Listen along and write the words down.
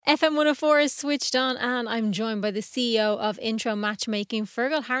FM 104 is switched on, and I'm joined by the CEO of Intro Matchmaking,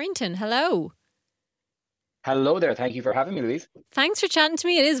 Feargal Harrington. Hello. Hello there. Thank you for having me, Louise. Thanks for chatting to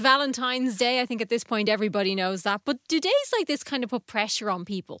me. It is Valentine's Day. I think at this point everybody knows that. But do days like this kind of put pressure on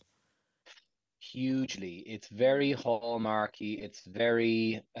people? Hugely. It's very hallmarky. It's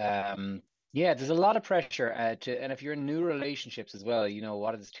very, yeah, there's a lot of pressure and if you're in new relationships as well,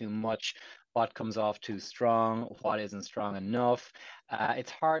 what is too much, what comes off too strong, what isn't strong enough.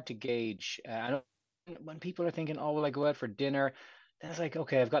 It's hard to gauge. I know when people are thinking, oh, will I go out for dinner? Then it's like,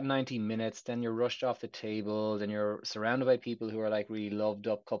 okay, I've got 90 minutes. Then you're rushed off the table. Then you're surrounded by people who are like really loved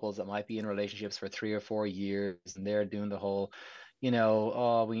up couples that might be in relationships for 3 or 4 years, and they're doing the whole,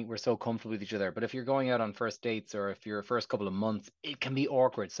 oh, we're so comfortable with each other. But if you're going out on first dates or if you're first couple of months, it can be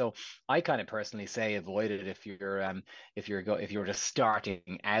awkward. So I kind of personally say avoid it if you're just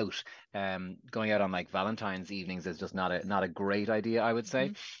starting out. Going out on like Valentine's evenings is just not a great idea, I would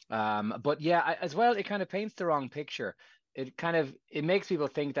say. Hmm. But yeah, as well, it kind of paints the wrong picture. It makes people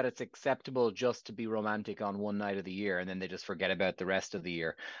think that it's acceptable just to be romantic on one night of the year, and then they just forget about the rest of the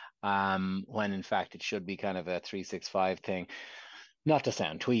year. When in fact it should be kind of a 365 thing. Not to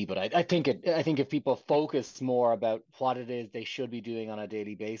sound twee, but I think if people focus more about what it is they should be doing on a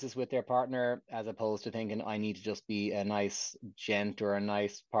daily basis with their partner, as opposed to thinking I need to just be a nice gent or a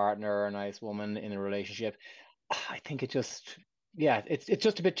nice partner or a nice woman in a relationship, I think yeah, it's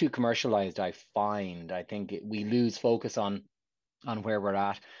just a bit too commercialized, I find. I think we lose focus on where we're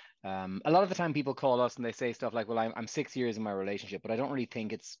at. A lot of the time people call us and they say stuff like, well, I'm 6 years in my relationship, but I don't really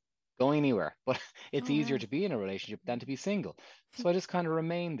think it's going anywhere. But it's Oh, easier wow. to be in a relationship than to be single. So I just kind of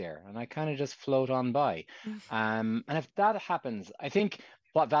remain there and I kind of just float on by. And if that happens, I think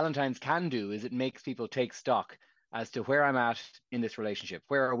what Valentine's can do is it makes people take stock as to where I'm at in this relationship.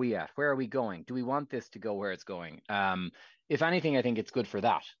 Where are we at? Where are we going? Do we want this to go where it's going? If anything, I think it's good for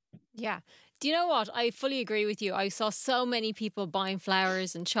that. Yeah. Do you know what? I fully agree with you. I saw so many people buying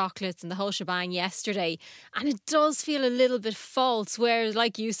flowers and chocolates and the whole shebang yesterday, and it does feel a little bit false. Whereas,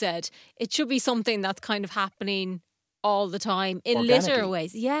 like you said, it should be something that's kind of happening all the time in literal Organically.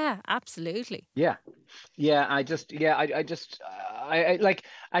 ways. Yeah, absolutely. Yeah. Yeah, I like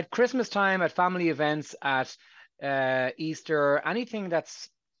at Christmas time, at family events, at Easter, anything that's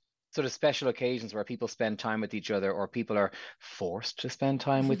sort of special occasions where people spend time with each other or people are forced to spend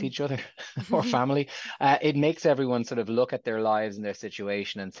time with each other or family. It makes everyone sort of look at their lives and their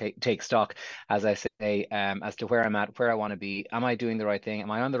situation and take stock, as I say, as to where I'm at, where I want to be. Am I doing the right thing?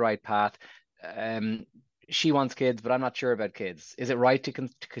 Am I on the right path? Um, she wants kids, but I'm not sure about kids. Is it right to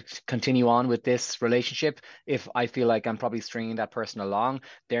continue on with this relationship if I feel like I'm probably stringing that person along?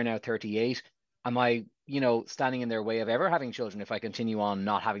 They're now 38. Am I, standing in their way of ever having children if I continue on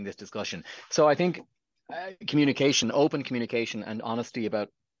not having this discussion? So I think communication, open communication, and honesty about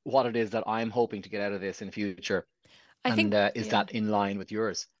what it is that I'm hoping to get out of this in future. I think, And is yeah. that in line with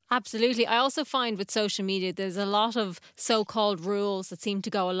yours? Absolutely. I also find with social media, there's a lot of so called rules that seem to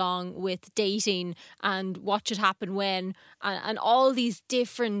go along with dating and what should happen when, and all these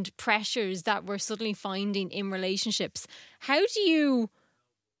different pressures that we're suddenly finding in relationships. How do you,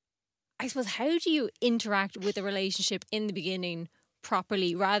 I suppose, how do you interact with a relationship in the beginning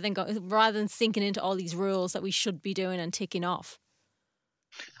properly rather than sinking into all these rules that we should be doing and ticking off?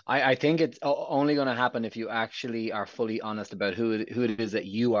 I think it's only going to happen if you actually are fully honest about who it is that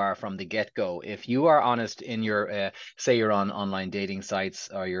you are from the get-go. If you are honest in your, say you're on online dating sites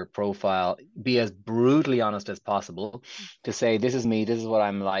or your profile, be as brutally honest as possible to say, this is me, this is what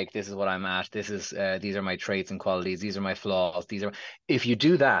I'm like, this is what I'm at, these are my traits and qualities, these are my flaws, if you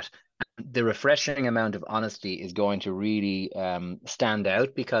do that, the refreshing amount of honesty is going to really stand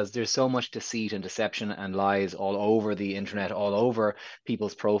out because there's so much deceit and deception and lies all over the internet, all over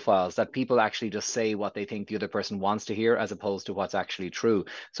people's profiles, that people actually just say what they think the other person wants to hear as opposed to what's actually true.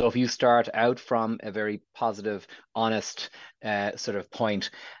 So if you start out from a very positive, honest sort of point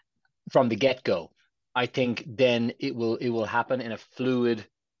from the get-go, I think then it will happen in a fluid,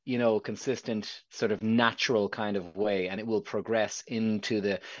 consistent, sort of natural kind of way, and it will progress into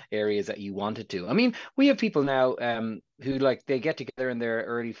the areas that you want it to. I mean, we have people now who like they get together in their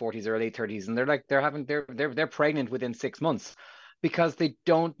early 40s or late 30s, and they're pregnant within 6 months because they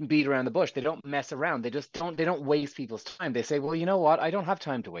don't beat around the bush. They don't mess around. They don't waste people's time. They say, well, you know what? I don't have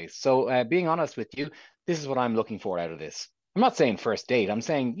time to waste. So being honest with you, this is what I'm looking for out of this. I'm not saying first date. I'm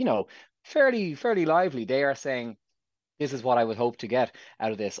saying, fairly lively. They are saying, this is what I would hope to get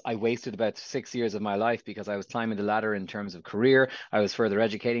out of this. I wasted about 6 years of my life because I was climbing the ladder in terms of career. I was further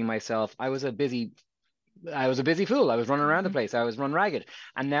educating myself. I was a busy fool. I was running around the Mhm. place. I was run ragged.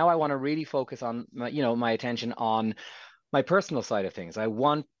 And now I want to really focus on my attention on my personal side of things. I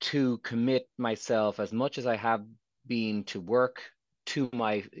want to commit myself as much as I have been to work, to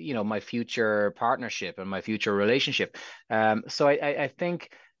my, my future partnership and my future relationship. So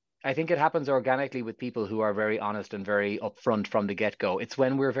I think it happens organically with people who are very honest and very upfront from the get-go. It's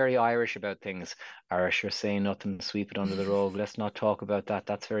when we're very Irish about things. Irish are saying nothing, sweep it under the rug. Let's not talk about that.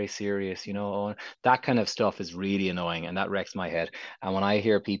 That's very serious, that kind of stuff is really annoying and that wrecks my head. And when I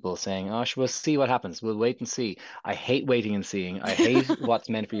hear people saying, "Oh, we'll see what happens. We'll wait and see." I hate waiting and seeing. I hate what's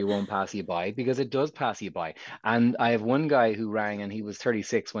meant for you won't pass you by because it does pass you by. And I have one guy who rang and he was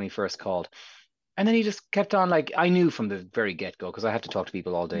 36 when he first called. And then he just kept on like I knew from the very get-go because I have to talk to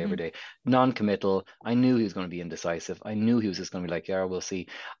people all day, every Hmm. day, non-committal. I knew he was going to be indecisive. I knew he was just going to be like, yeah, we'll see.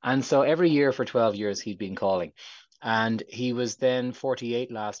 And so every year for 12 years he'd been calling. And he was then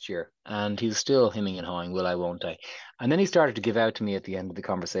 48 last year, and he's still hemming and hawing, will I, won't I? And then he started to give out to me at the end of the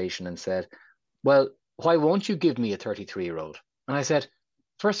conversation and said, "Well, why won't you give me a 33-year-old?" And I said,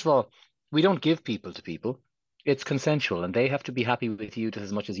 "First of all, we don't give people to people. It's consensual, and they have to be happy with you just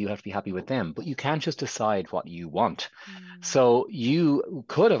as much as you have to be happy with them. But you can't just decide what you want. Mm. So you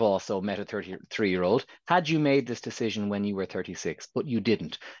could have also met a 33-year-old had you made this decision when you were 36, but you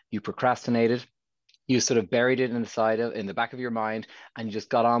didn't. You procrastinated. You sort of buried it in the back of your mind, and you just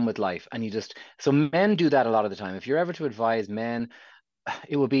got on with life. And so men do that a lot of the time. If you're ever to advise men,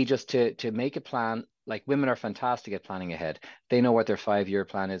 it would be just to make a plan. Like women are fantastic at planning ahead. They know what their 5-year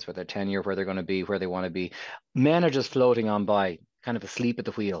plan is, what their 10-year, where they're going to be, where they want to be. Men are just floating on by, kind of asleep at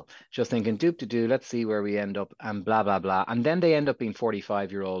the wheel, just thinking, doop to do, let's see where we end up, and blah, blah, blah. And then they end up being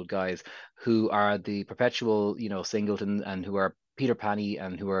 45-year-old guys who are the perpetual, singleton and who are Peter Panny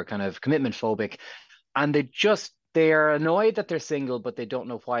and who are kind of commitment phobic. And they're annoyed that they're single, but they don't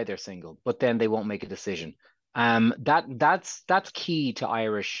know why they're single. But then they won't make a decision. That's key to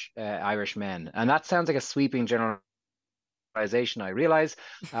Irish men, and that sounds like a sweeping generalization, I realize,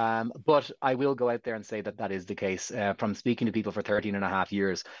 but I will go out there and say that that is the case. From speaking to people for 13 and a half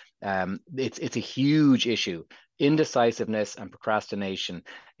years, it's a huge issue. Indecisiveness and procrastination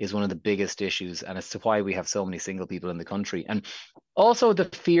is one of the biggest issues, and it's to why we have so many single people in the country. And also, the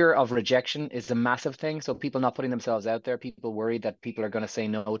fear of rejection is a massive thing. So people not putting themselves out there, people worried that people are going to say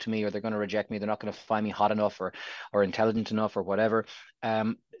no to me or they're going to reject me. They're not going to find me hot enough or intelligent enough or whatever.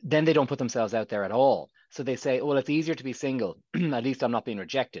 Then they don't put themselves out there at all. So they say, "Oh, well, it's easier to be single. At least I'm not being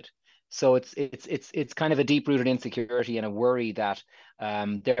rejected." So it's kind of a deep rooted insecurity and a worry that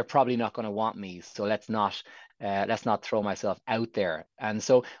they're probably not going to want me. So let's not throw myself out there. And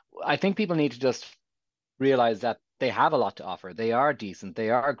so I think people need to just realize that they have a lot to offer. They are decent,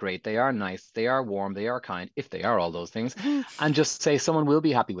 they are great, they are nice, they are warm, they are kind, if they are all those things, and just say someone will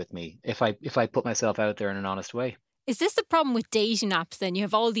be happy with me if I put myself out there in an honest way. Is this the problem with dating apps then? You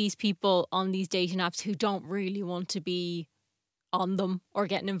have all these people on these dating apps who don't really want to be on them or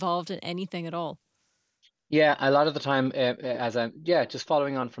getting involved in anything at all. Yeah, a lot of the time, as I'm, yeah, just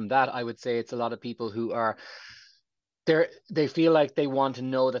following on from that, I would say it's a lot of people who are they feel like they want to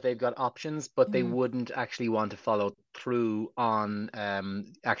know that they've got options, but they Mm. wouldn't actually want to follow through on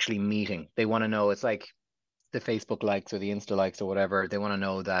actually meeting. They want to know it's like the Facebook likes or the Insta likes or whatever. They want to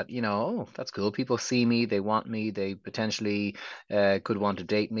know that, oh, that's cool. People see me, they want me, they potentially could want to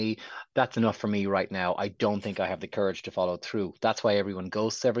date me. That's enough for me right now. I don't think I have the courage to follow through. That's why everyone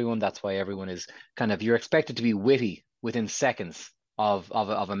ghosts everyone. That's why everyone is kind of, you're expected to be witty within seconds of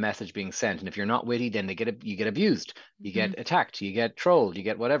a message being sent. And if you're not witty, then you get abused, you Hmm. get attacked, you get trolled, you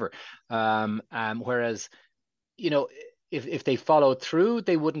get whatever. Whereas you know, if they followed through,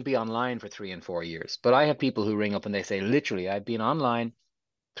 they wouldn't be online for 3 and 4 years. But I have people who ring up and they say, literally, I've been online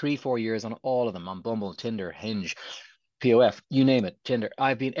 3, 4 years on all of them, on Bumble, Tinder, Hinge, POF, you name it, Tinder.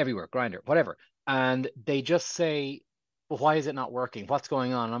 I've been everywhere, Grinder, whatever. And they just say, well, why is it not working? What's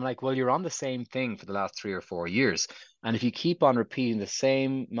going on? And I'm like, well, you're on the same thing for the last 3 or 4 years. And if you keep on repeating the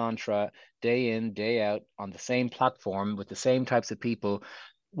same mantra day in, day out on the same platform with the same types of people,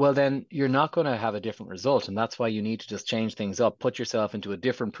 well, then you're not going to have a different result. And that's why you need to just change things up, put yourself into a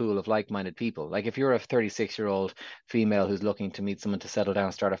different pool of like-minded people. Like if you're a 36-year-old female who's looking to meet someone to settle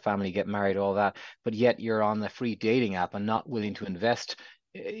down, start a family, get married, all that, but yet you're on a free dating app and not willing to invest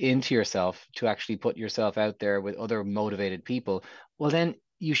into yourself to actually put yourself out there with other motivated people, well, then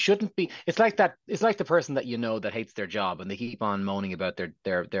you shouldn't be. It's like that. It's like the person that that hates their job and they keep on moaning about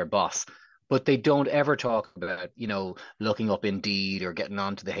their boss. but they don't ever talk about, looking up Indeed or getting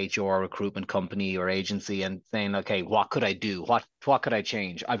onto the HR recruitment company or agency and saying, okay, what could I do? What could I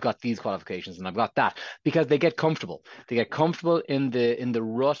change? I've got these qualifications and I've got that, because they get comfortable. They get comfortable in the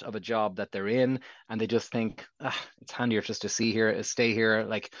rut of a job that they're in, and they just think, it's handier just to stay here,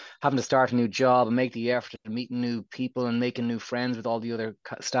 like having to start a new job and make the effort and meeting new people and making new friends with all the other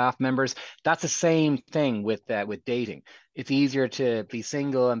staff members. That's the same thing with dating. It's easier to be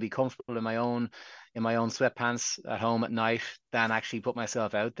single and be comfortable in my own sweatpants at home at night than actually put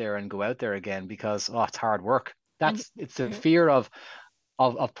myself out there and go out there again, because it's hard work. And It's the fear of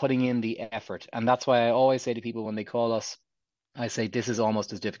putting in the effort. And that's why I always say to people when they call us, I say this is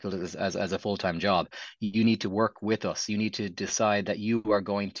almost as difficult as a full-time job. You need to work with us. You need to decide that you are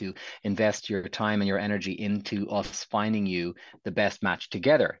going to invest your time and your energy into us finding you the best match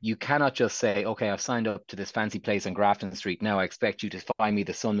together. You cannot just say, okay, I've signed up to this fancy place on Grafton Street. Now I expect you to find me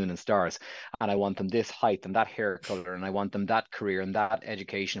the sun, moon, and stars. And I want them this height and that hair color, and I want them that career and that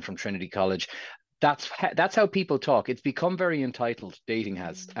education from Trinity College. That's how people talk. It's become very entitled, dating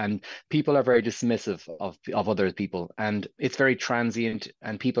has, and people are very dismissive of other people, and it's very transient,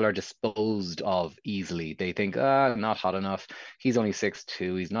 and people are disposed of easily. They think, not hot enough. He's only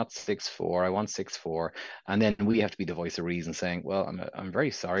 6'2", he's not 6'4". I want 6'4". And then we have to be the voice of reason, saying, well, I'm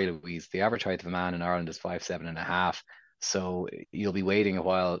very sorry, Louise. The average height of a man in Ireland is 5'7.5". So you'll be waiting a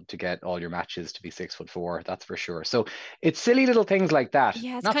while to get all your matches to be 6'4", that's for sure. So it's silly little things like that.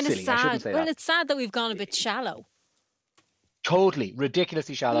 yeah, it's Not kind of silly, I shouldn't sad. say Well, that. it's sad that we've gone a bit shallow. Totally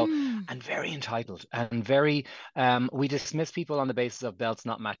ridiculously shallow Mm. and very entitled and very we dismiss people on the basis of belts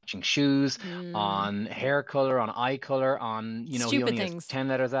not matching shoes, Mm. on hair color, on eye color, on he Stupid only has things. 10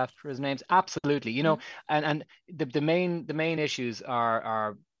 letters after his names. Absolutely, Yeah. and the main issues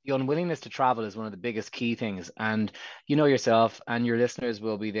are the unwillingness to travel is one of the biggest key things. And you know yourself, and your listeners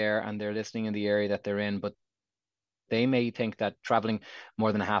will be there and they're listening in the area that they're in, but they may think that traveling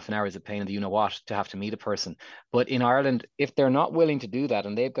more than a half an hour is a pain in the you know what to have to meet a person. But in Ireland, if they're not willing to do that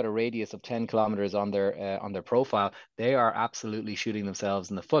and they've got a radius of 10 kilometers on their profile, they are absolutely shooting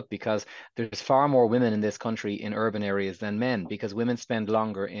themselves in the foot, because there's far more women in this country in urban areas than men, because women spend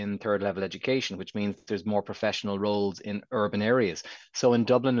longer in third level education, which means there's more professional roles in urban areas. So in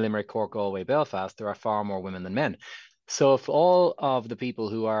Dublin, Limerick, Cork, Galway, Belfast, there are far more women than men. So if all of the people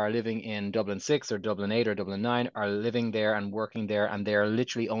who are living in Dublin 6 or Dublin 8 or Dublin 9 are living there and working there, and they're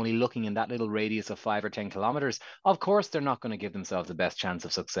literally only looking in that little radius of 5 or 10 kilometers, of course they're not going to give themselves the best chance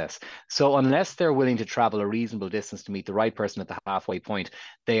of success. So unless they're willing to travel a reasonable distance to meet the right person at the halfway point,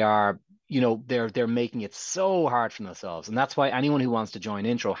 they are, they're making it so hard for themselves. And that's why anyone who wants to join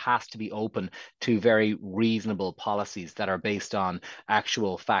Intro has to be open to very reasonable policies that are based on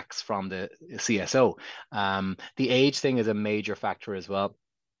actual facts from the CSO. The age thing is a major factor as well.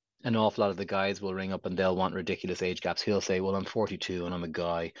 An awful lot of the guys will ring up and they'll want ridiculous age gaps. He'll say, well, I'm 42 and I'm a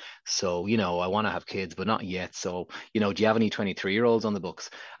guy. So, I want to have kids, but not yet. So, do you have any 23-year-olds on the books?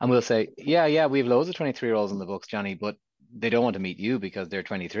 And we'll say, yeah, we have loads of 23-year-olds on the books, Johnny, but they don't want to meet you because they're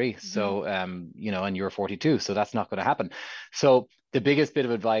 23. Mhm. So, and you're 42. So that's not going to happen. So the biggest bit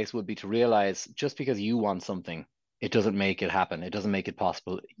of advice would be to realize just because you want something, it doesn't make it happen. It doesn't make it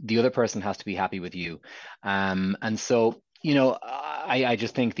possible. The other person has to be happy with you. And so, I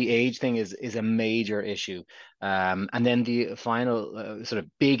just think the age thing is a major issue. And then the final sort of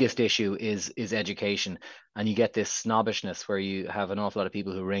biggest issue is education. And you get this snobbishness where you have an awful lot of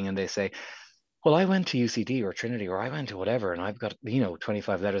people who ring and they say, well, I went to UCD or Trinity or I went to whatever, and I've got,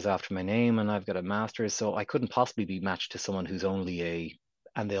 25 letters after my name and I've got a master's, so I couldn't possibly be matched to someone who's only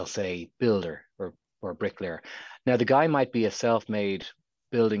and they'll say builder or bricklayer. Now, the guy might be a self-made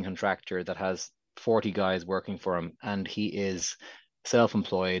building contractor that has 40 guys working for him, and he is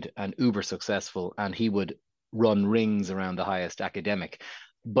self-employed and uber successful, and he would run rings around the highest academic.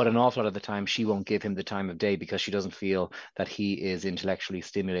 But an awful lot of the time, she won't give him the time of day because she doesn't feel that he is intellectually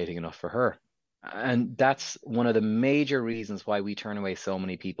stimulating enough for her. And that's one of the major reasons why we turn away so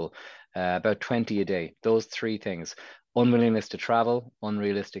many people, about 20 a day. Those three things: unwillingness to travel,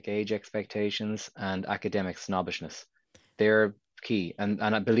 unrealistic age expectations, and academic snobbishness. They're key.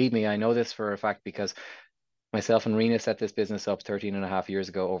 And believe me, I know this for a fact because myself and Rena set this business up 13 and a half years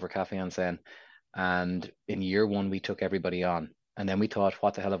ago over Cafe on Sen. And in year one, we took everybody on. And then we thought,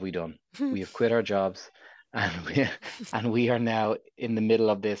 what the hell have we done? We have quit our jobs and we are now in the middle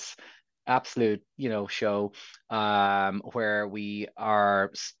of this absolute, show where we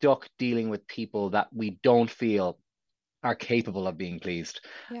are stuck dealing with people that we don't feel are capable of being pleased.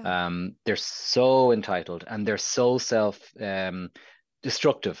 Yeah. They're so entitled and they're so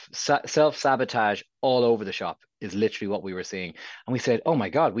destructive, self sabotage all over the shop. is literally what we were seeing. And we said, oh my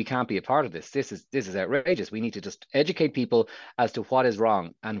God, we can't be a part of this. This is outrageous. We need to just educate people as to what is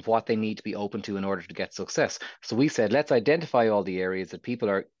wrong and what they need to be open to in order to get success. So we said, let's identify all the areas that people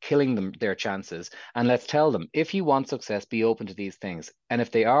are killing their chances, and let's tell them, if you want success, be open to these things. And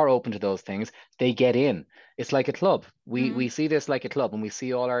if they are open to those things, they get in. It's like a club. We see this like a club, and we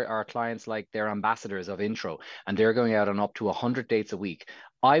see all our clients like they're ambassadors of Intro, and they're going out on up to 100 dates a week.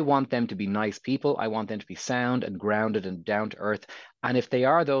 I want them to be nice people. I want them to be sound and grounded and down to earth. And if they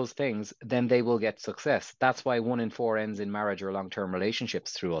are those things, then they will get success. That's why 1 in 4 ends in marriage or long-term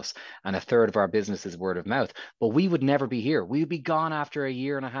relationships through us. And a third of our business is word of mouth. But we would never be here. We'd be gone after a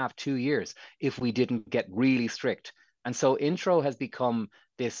year and a half, 2 years, if we didn't get really strict. And so Intro has become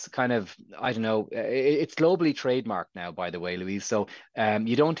this kind of, I don't know, it's globally trademarked now, by the way, Louise. So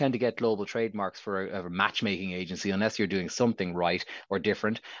you don't tend to get global trademarks for a matchmaking agency unless you're doing something right or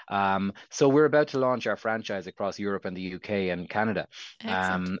different. So we're about to launch our franchise across Europe and the UK and Canada.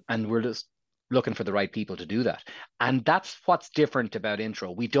 Excellent. And we're just looking for the right people to do that. And that's what's different about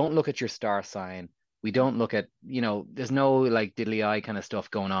Intro. We don't look at your star sign. We don't look at, there's no like diddly eye kind of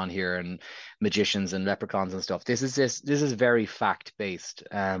stuff going on here and magicians and leprechauns and stuff. This is very fact based,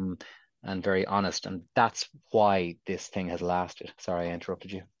 and very honest, and that's why this thing has lasted. Sorry, I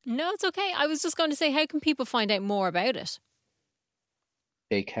interrupted you. No, it's okay. I was just going to say, how can people find out more about it?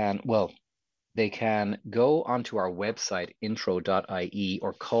 They can go onto our website, intro.ie,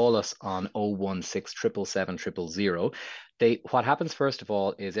 or call us on 016 777 What happens first of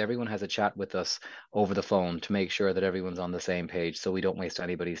all is everyone has a chat with us over the phone to make sure that everyone's on the same page so we don't waste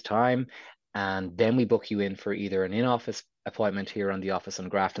anybody's time. And then we book you in for either an in-office appointment here on the office on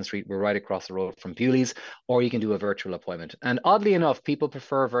Grafton Street. We're right across the road from Bewley's, or you can do a virtual appointment. And oddly enough, people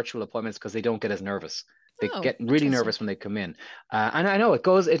prefer virtual appointments because they don't get as nervous. They Oh, get really interesting. nervous when they come in. And I know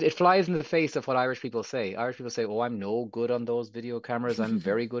it flies in the face of what Irish people say. Irish people say, oh, I'm no good on those video cameras. I'm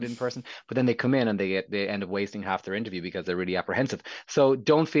very good in person. But then they come in and they end up wasting half their interview because they're really apprehensive. So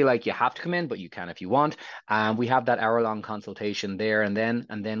don't feel like you have to come in, but you can if you want. We have that hour-long consultation there, and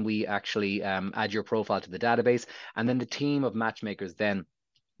then we actually add your profile to the database. And then the team of matchmakers then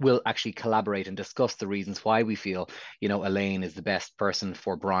will actually collaborate and discuss the reasons why we feel, Elaine is the best person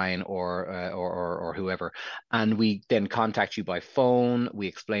for Brian or whoever. And we then contact you by phone. We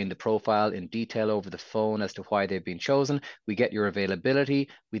explain the profile in detail over the phone as to why they've been chosen. We get your availability.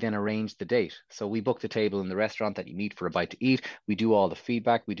 We then arrange the date. So we book the table in the restaurant that you meet for a bite to eat. We do all the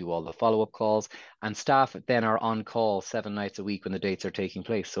feedback. We do all the follow-up calls. And staff then are on call 7 nights a week when the dates are taking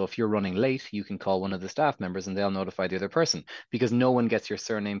place. So if you're running late, you can call one of the staff members and they'll notify the other person, because no one gets your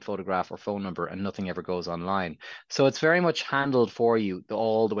surname, photograph, or phone number, and nothing ever goes online. So it's very much handled for you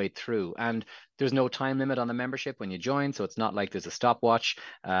all the way through. And there's no time limit on the membership when you join, so it's not like there's a stopwatch.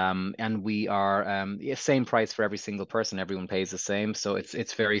 And we are same price for every single person. Everyone pays the same, so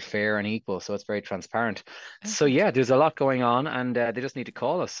it's very fair and equal. So it's very transparent. So Excellent. yeah, there's a lot going on, and they just need to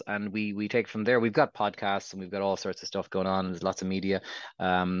call us, and we take it from there. We've got podcasts and we've got all sorts of stuff going on. There's lots of media,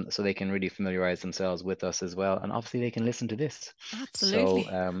 so they can really familiarize themselves with us as well, and obviously they can listen to this. So Absolutely.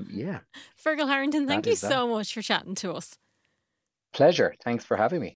 yeah, Feargal Harrington, thank that you is that. so much for chatting to us. Pleasure. Thanks for having me.